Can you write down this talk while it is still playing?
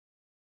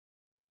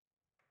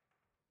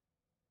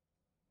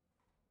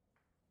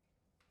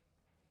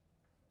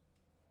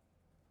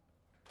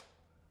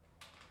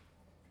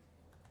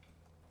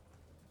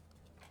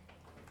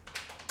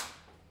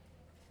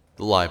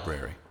The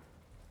library.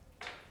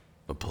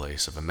 A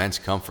place of immense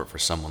comfort for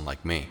someone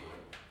like me.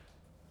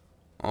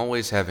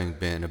 Always having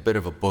been a bit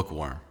of a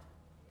bookworm,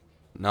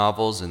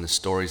 novels and the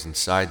stories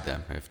inside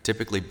them have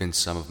typically been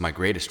some of my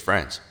greatest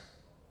friends.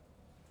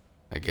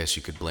 I guess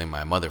you could blame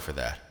my mother for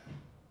that.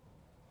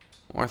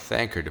 Or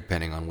thank her,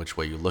 depending on which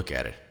way you look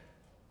at it.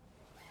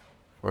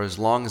 For as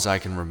long as I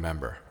can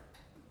remember,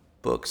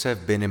 books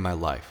have been in my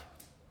life.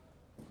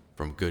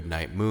 From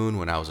Goodnight Moon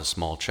when I was a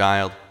small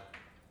child,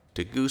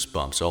 to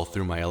Goosebumps all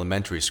through my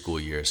elementary school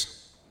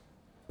years,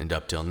 and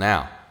up till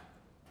now,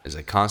 as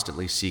I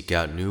constantly seek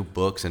out new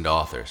books and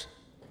authors,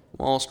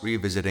 whilst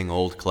revisiting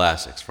old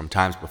classics from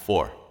times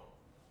before.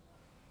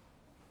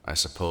 I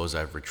suppose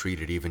I've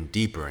retreated even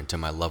deeper into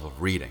my love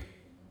of reading,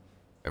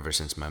 ever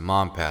since my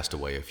mom passed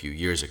away a few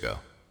years ago.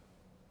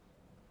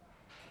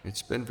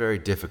 It's been very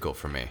difficult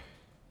for me,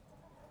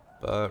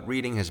 but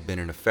reading has been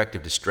an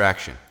effective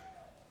distraction,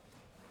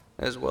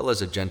 as well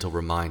as a gentle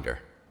reminder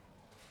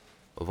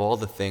of all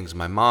the things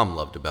my mom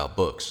loved about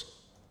books.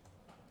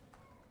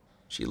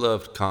 She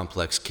loved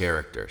complex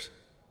characters,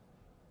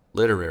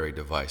 literary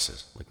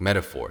devices like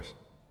metaphors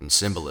and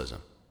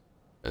symbolism,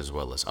 as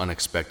well as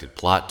unexpected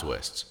plot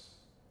twists.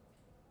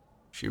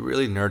 She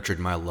really nurtured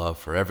my love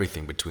for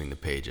everything between the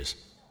pages,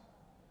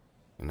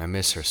 and I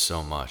miss her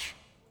so much.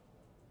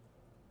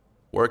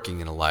 Working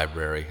in a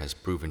library has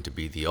proven to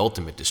be the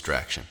ultimate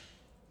distraction.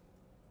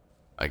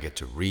 I get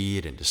to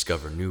read and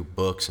discover new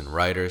books and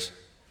writers,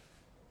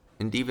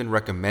 and even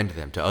recommend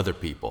them to other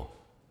people.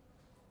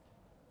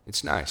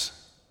 It's nice.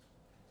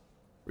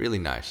 Really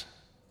nice.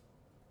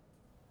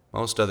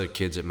 Most other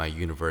kids at my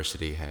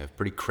university have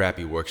pretty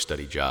crappy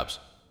work-study jobs,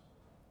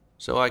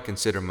 so I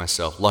consider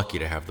myself lucky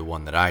to have the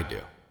one that I do.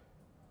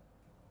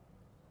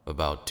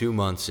 About 2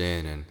 months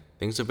in, and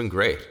things have been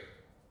great.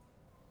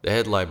 The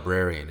head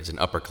librarian is an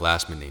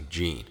upperclassman named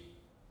Gene.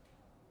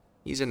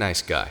 He's a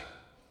nice guy,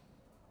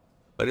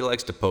 but he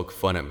likes to poke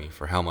fun at me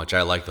for how much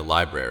I like the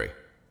library.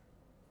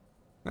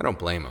 I don't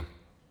blame him,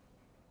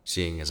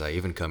 seeing as I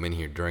even come in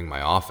here during my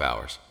off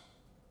hours.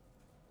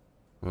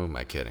 Who am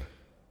I kidding?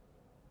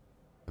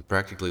 I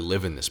practically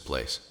live in this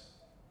place.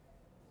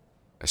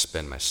 I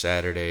spend my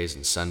Saturdays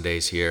and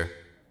Sundays here.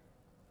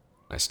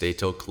 I stay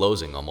till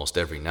closing almost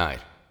every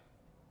night.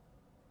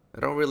 I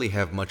don't really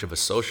have much of a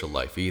social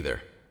life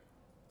either.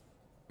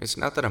 It's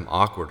not that I'm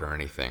awkward or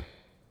anything.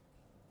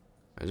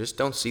 I just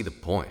don't see the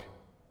point.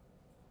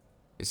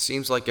 It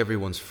seems like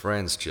everyone's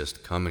friends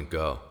just come and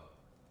go.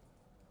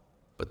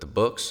 But the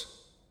books,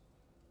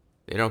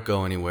 they don't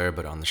go anywhere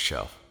but on the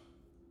shelf.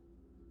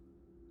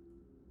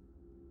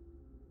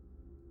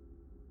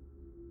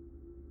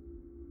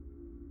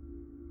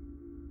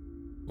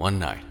 One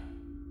night,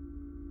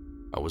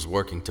 I was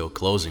working till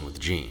closing with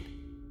Gene.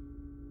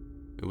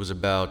 It was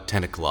about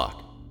 10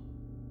 o'clock,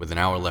 with an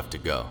hour left to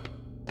go,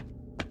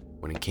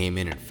 when he came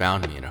in and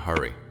found me in a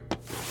hurry.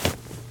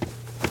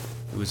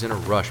 He was in a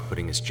rush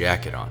putting his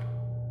jacket on,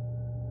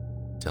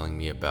 telling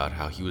me about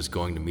how he was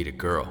going to meet a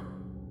girl.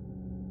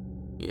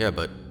 Yeah,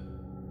 but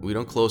we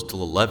don't close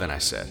till 11, I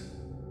said.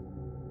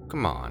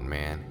 Come on,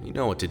 man, you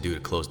know what to do to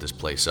close this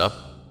place up,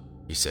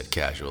 he said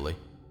casually.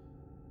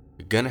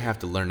 You're gonna have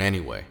to learn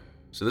anyway,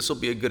 so this will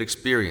be a good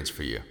experience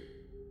for you.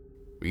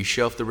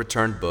 Reshelf the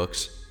returned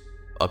books,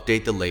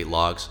 update the late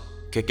logs,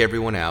 kick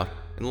everyone out,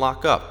 and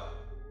lock up.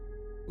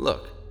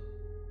 Look,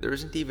 there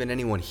isn't even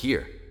anyone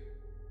here,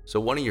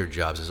 so one of your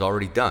jobs is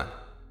already done.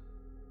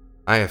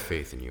 I have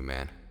faith in you,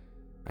 man.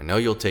 I know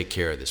you'll take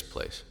care of this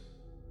place.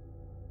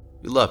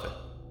 You love it.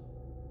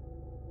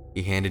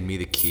 He handed me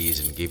the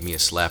keys and gave me a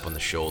slap on the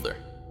shoulder.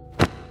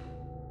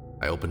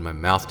 I opened my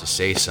mouth to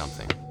say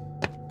something,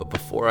 but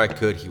before I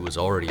could, he was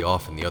already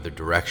off in the other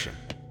direction.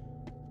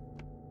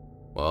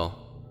 Well,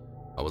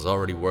 I was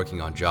already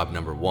working on job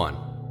number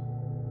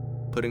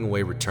 1, putting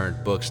away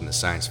returned books in the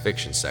science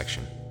fiction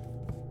section.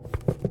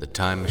 The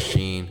Time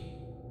Machine,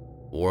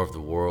 War of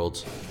the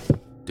Worlds,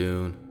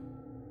 Dune.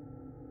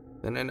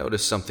 Then I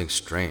noticed something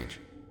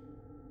strange.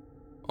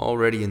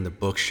 Already in the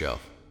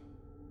bookshelf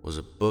was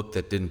a book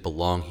that didn't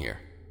belong here.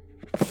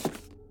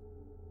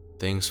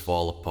 Things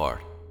Fall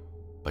Apart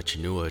by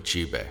Chinua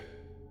Achebe.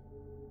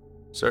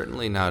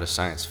 Certainly not a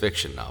science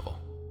fiction novel.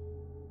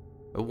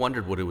 I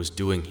wondered what it was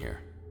doing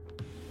here.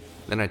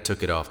 Then I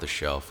took it off the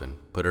shelf and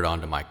put it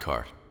onto my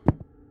cart.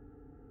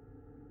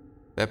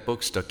 That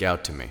book stuck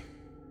out to me.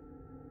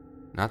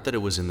 Not that it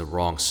was in the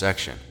wrong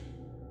section,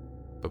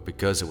 but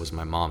because it was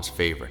my mom's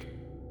favorite.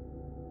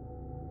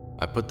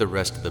 I put the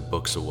rest of the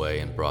books away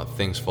and brought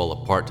Things Fall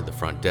Apart to the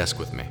front desk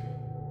with me.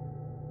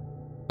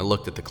 I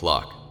looked at the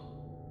clock.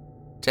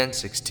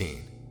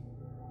 10:16.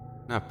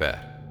 Not bad.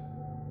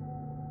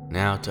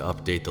 Now to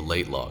update the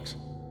late logs.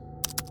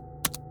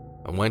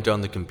 I went on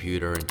the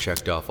computer and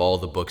checked off all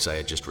the books I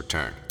had just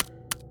returned.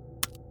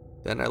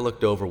 Then I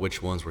looked over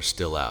which ones were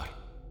still out.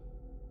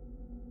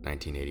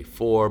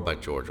 1984 by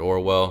George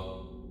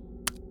Orwell,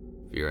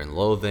 Fear and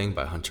Loathing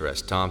by Hunter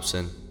S.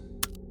 Thompson,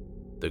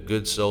 The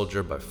Good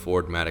Soldier by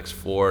Ford Madox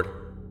Ford,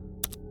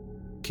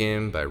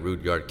 Kim by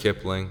Rudyard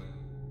Kipling,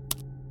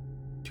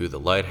 To the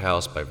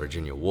Lighthouse by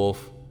Virginia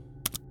Woolf,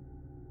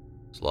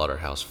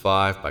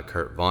 Slaughterhouse-5 by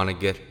Kurt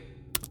Vonnegut,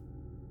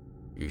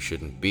 You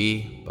Shouldn't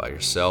Be by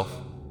Yourself.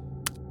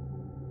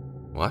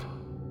 What?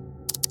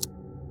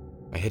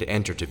 I hit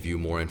enter to view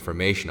more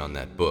information on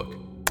that book.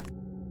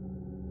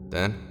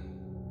 Then,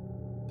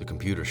 the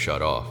computer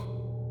shut off.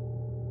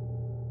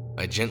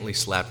 I gently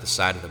slapped the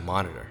side of the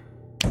monitor,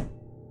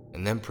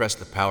 and then pressed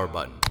the power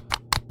button,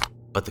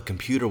 but the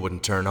computer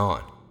wouldn't turn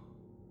on.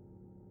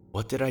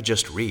 What did I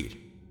just read?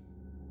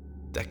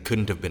 That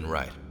couldn't have been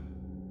right,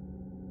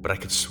 but I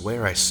could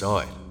swear I saw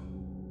it.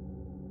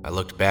 I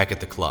looked back at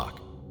the clock.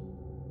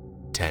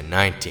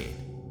 10:19.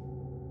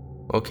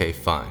 Okay,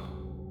 fine.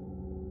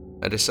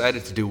 I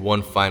decided to do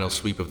one final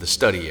sweep of the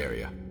study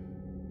area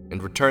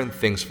and return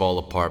Things Fall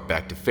Apart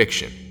back to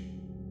fiction.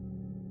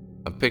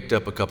 I picked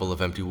up a couple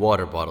of empty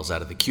water bottles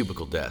out of the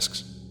cubicle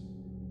desks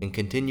and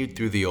continued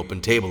through the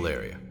open table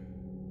area.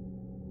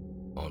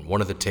 On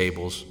one of the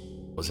tables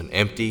was an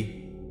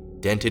empty,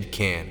 dented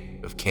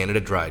can of Canada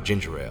Dry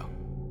ginger ale.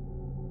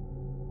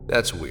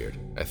 That's weird,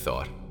 I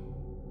thought.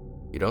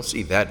 You don't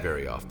see that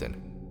very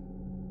often.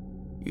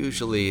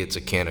 Usually it's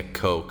a can of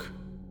Coke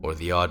or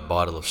the odd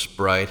bottle of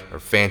Sprite or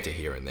Fanta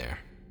here and there,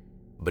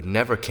 but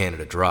never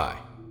Canada Dry.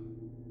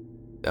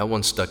 That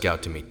one stuck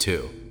out to me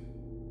too,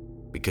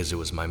 because it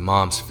was my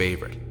mom's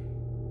favorite.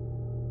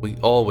 We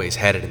always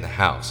had it in the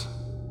house.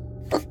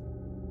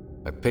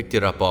 I picked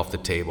it up off the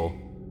table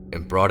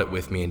and brought it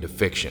with me into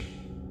fiction.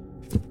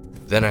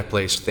 Then I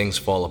placed Things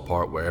Fall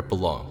Apart where it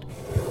belonged,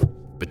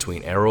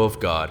 between Arrow of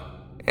God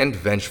and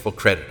Vengeful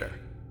Creditor,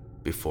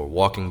 before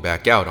walking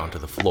back out onto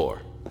the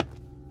floor.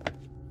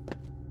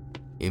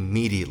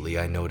 Immediately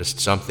I noticed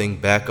something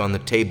back on the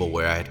table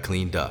where I had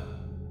cleaned up.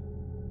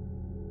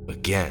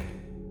 Again,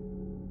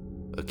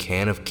 a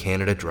can of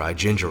Canada Dry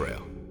ginger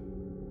ale,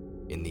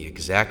 in the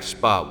exact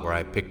spot where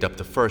I picked up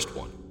the first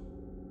one.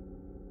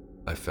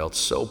 I felt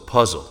so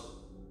puzzled.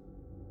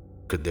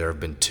 Could there have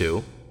been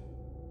two?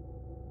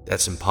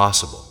 That's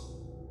impossible.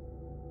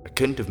 I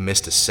couldn't have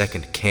missed a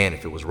second can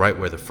if it was right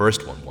where the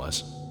first one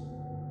was.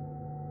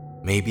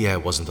 Maybe I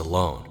wasn't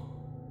alone.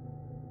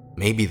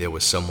 Maybe there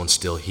was someone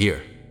still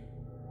here.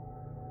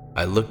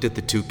 I looked at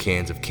the two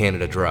cans of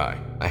Canada Dry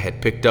I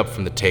had picked up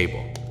from the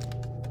table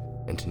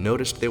and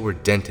noticed they were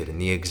dented in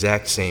the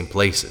exact same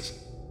places.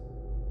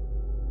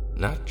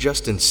 Not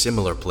just in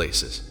similar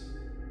places,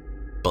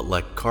 but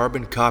like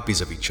carbon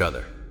copies of each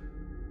other,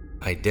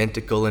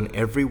 identical in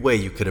every way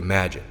you could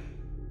imagine.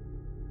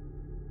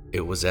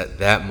 It was at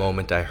that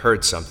moment I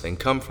heard something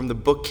come from the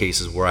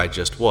bookcases where I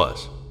just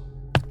was.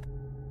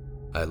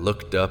 I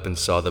looked up and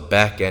saw the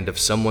back end of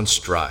someone's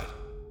stride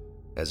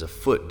as a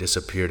foot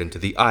disappeared into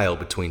the aisle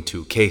between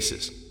two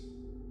cases.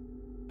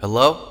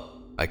 "Hello?"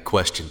 I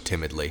questioned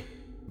timidly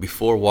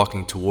before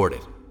walking toward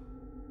it.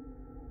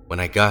 When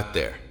I got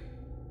there,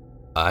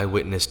 I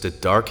witnessed a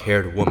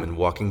dark-haired woman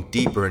walking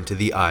deeper into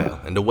the aisle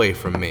and away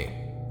from me.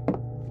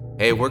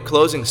 "Hey, we're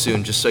closing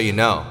soon, just so you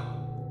know,"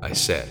 I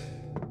said,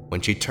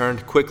 when she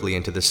turned quickly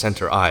into the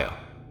center aisle,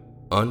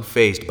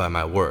 unfazed by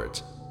my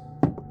words.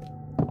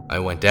 I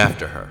went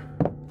after her,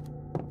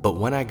 but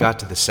when I got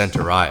to the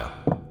center aisle,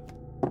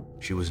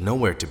 she was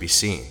nowhere to be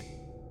seen.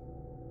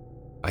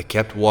 I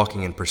kept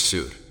walking in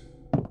pursuit,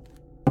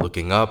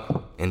 looking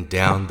up and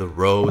down the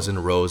rows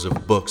and rows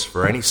of books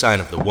for any sign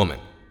of the woman.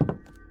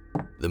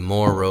 The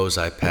more rows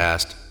I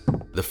passed,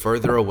 the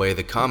further away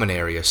the common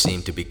area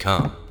seemed to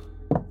become.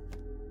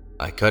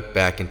 I cut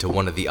back into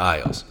one of the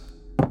aisles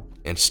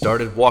and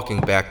started walking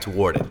back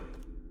toward it.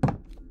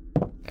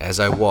 As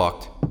I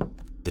walked,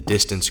 the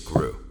distance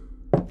grew.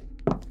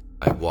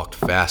 I walked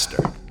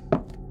faster,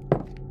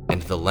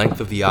 and the length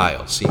of the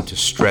aisle seemed to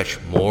stretch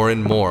more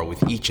and more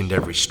with each and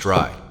every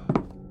stride.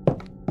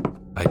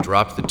 I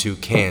dropped the two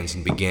cans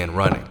and began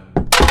running.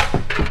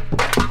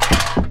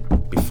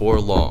 Before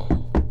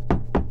long,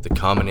 the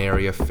common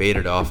area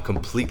faded off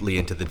completely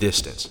into the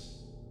distance,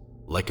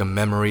 like a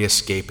memory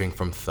escaping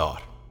from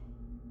thought.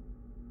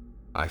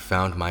 I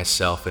found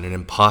myself in an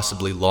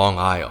impossibly long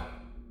aisle,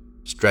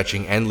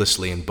 stretching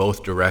endlessly in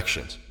both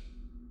directions.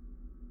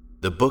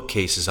 The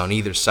bookcases on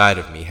either side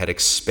of me had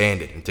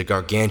expanded into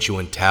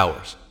gargantuan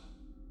towers,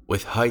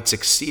 with heights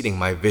exceeding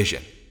my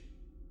vision.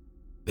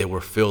 They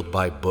were filled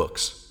by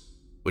books,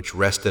 which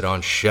rested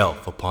on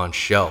shelf upon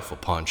shelf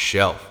upon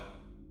shelf,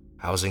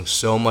 housing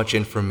so much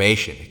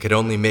information it could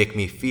only make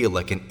me feel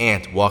like an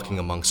ant walking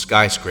among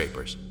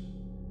skyscrapers,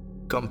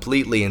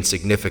 completely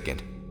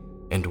insignificant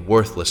and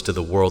worthless to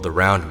the world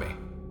around me.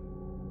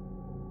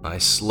 I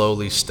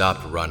slowly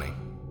stopped running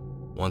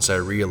once I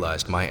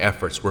realized my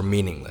efforts were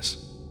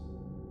meaningless.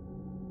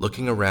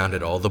 Looking around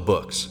at all the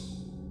books,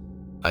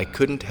 I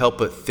couldn't help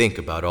but think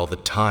about all the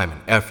time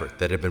and effort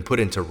that had been put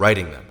into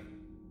writing them.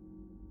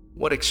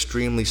 What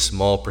extremely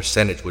small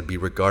percentage would be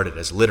regarded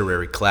as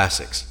literary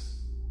classics,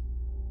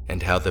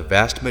 and how the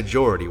vast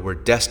majority were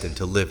destined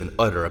to live in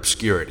utter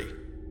obscurity.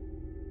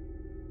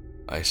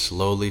 I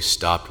slowly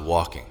stopped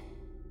walking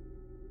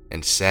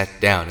and sat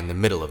down in the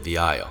middle of the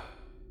aisle,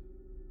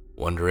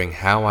 wondering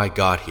how I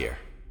got here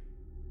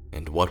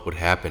and what would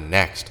happen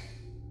next.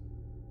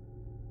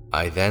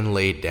 I then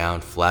laid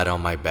down flat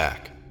on my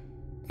back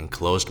and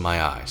closed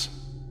my eyes.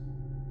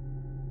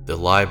 The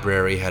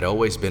library had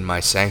always been my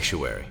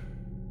sanctuary,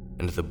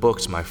 and the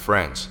books my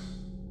friends.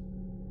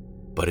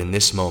 But in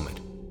this moment,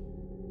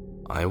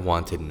 I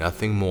wanted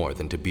nothing more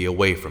than to be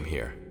away from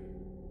here,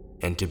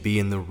 and to be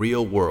in the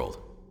real world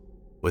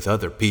with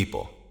other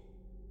people.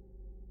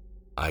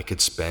 I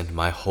could spend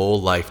my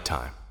whole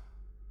lifetime,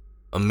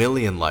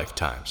 1,000,000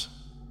 lifetimes,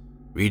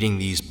 reading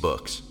these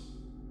books,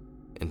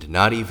 and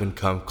not even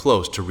come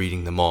close to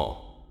reading them all.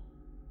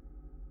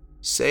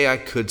 Say I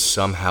could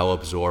somehow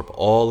absorb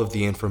all of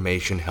the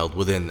information held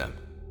within them,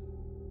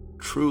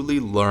 truly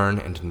learn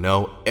and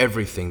know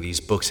everything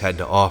these books had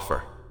to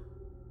offer.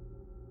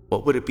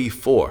 What would it be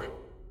for?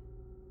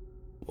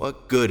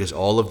 What good is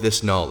all of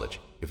this knowledge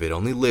if it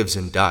only lives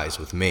and dies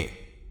with me?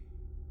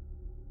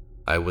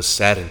 I was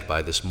saddened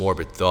by this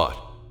morbid thought,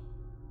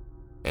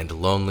 and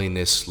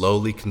loneliness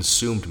slowly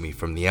consumed me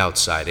from the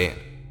outside in.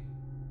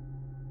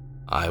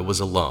 I was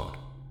alone,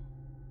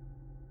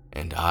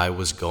 and I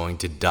was going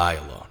to die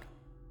alone.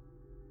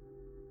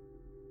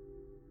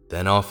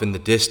 Then off in the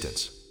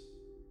distance,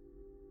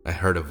 I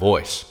heard a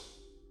voice.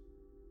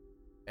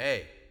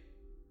 Hey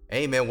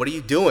man, what are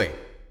you doing?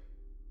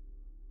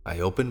 I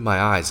opened my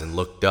eyes and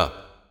looked up.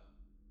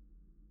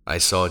 I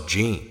saw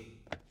Jean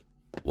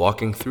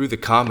walking through the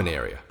common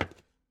area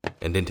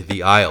and into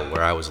the aisle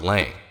where I was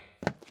laying.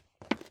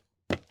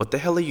 What the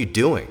hell are you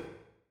doing?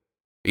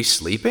 Are you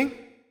sleeping?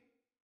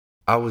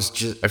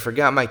 I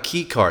forgot my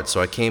key card,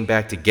 so I came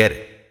back to get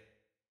it.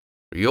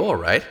 Are you all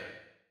right?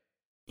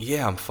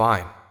 Yeah, I'm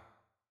fine.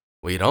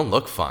 Well, you don't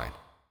look fine.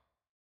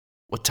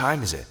 What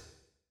time is it?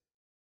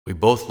 We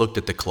both looked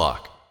at the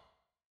clock.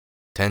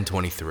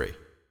 10:23.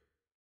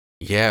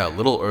 Yeah, a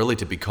little early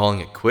to be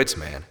calling it quits,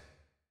 man.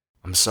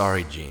 I'm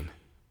sorry, Jean.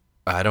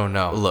 I don't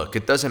know. Look,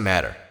 it doesn't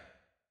matter.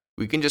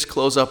 We can just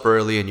close up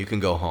early and you can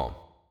go home.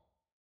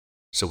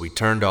 So we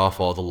turned off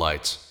all the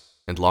lights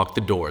and locked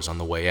the doors on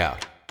the way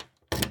out.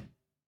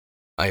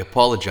 I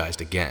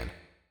apologized again,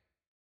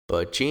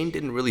 but Jean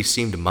didn't really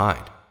seem to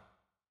mind.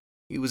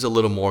 He was a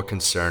little more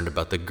concerned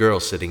about the girl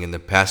sitting in the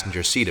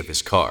passenger seat of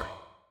his car.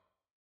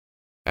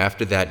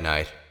 After that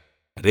night,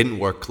 I didn't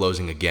work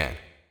closing again.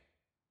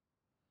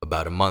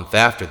 About a month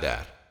after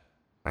that,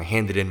 I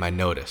handed in my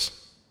notice.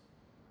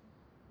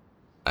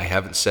 I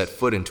haven't set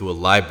foot into a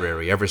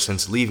library ever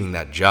since leaving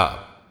that job,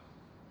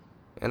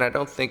 and I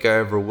don't think I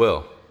ever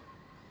will.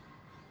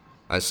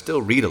 I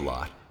still read a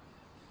lot.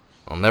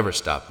 I'll never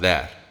stop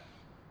that.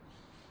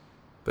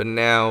 But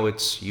now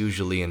it's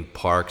usually in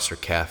parks or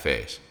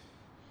cafes.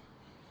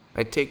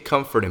 I take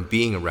comfort in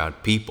being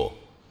around people,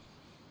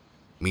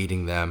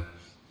 meeting them,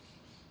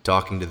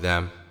 talking to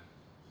them.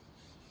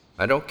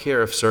 I don't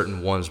care if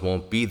certain ones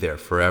won't be there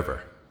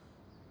forever.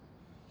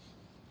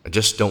 I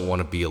just don't want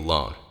to be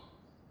alone,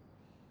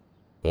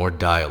 or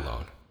die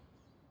alone.